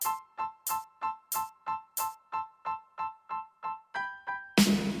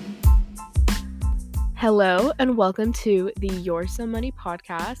Hello and welcome to the You're So Money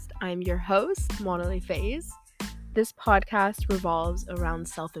podcast. I'm your host, Monale Faze. This podcast revolves around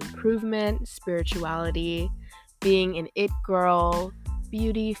self-improvement, spirituality, being an it girl,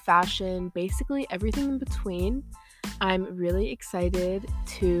 beauty, fashion, basically everything in between. I'm really excited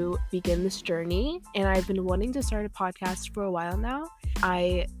to begin this journey, and I've been wanting to start a podcast for a while now.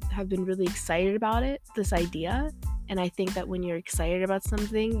 I have been really excited about this idea, and I think that when you're excited about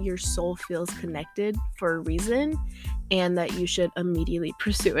something, your soul feels connected for a reason, and that you should immediately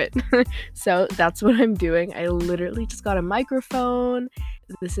pursue it. So that's what I'm doing. I literally just got a microphone.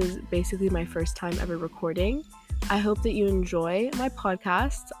 This is basically my first time ever recording. I hope that you enjoy my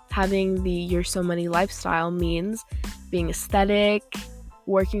podcast. Having the You're So Money lifestyle means being aesthetic,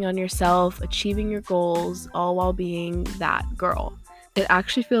 working on yourself, achieving your goals, all while being that girl. It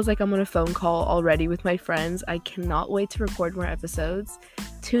actually feels like I'm on a phone call already with my friends. I cannot wait to record more episodes.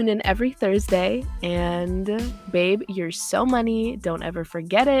 Tune in every Thursday, and babe, you're so money. Don't ever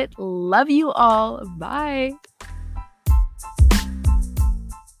forget it. Love you all. Bye.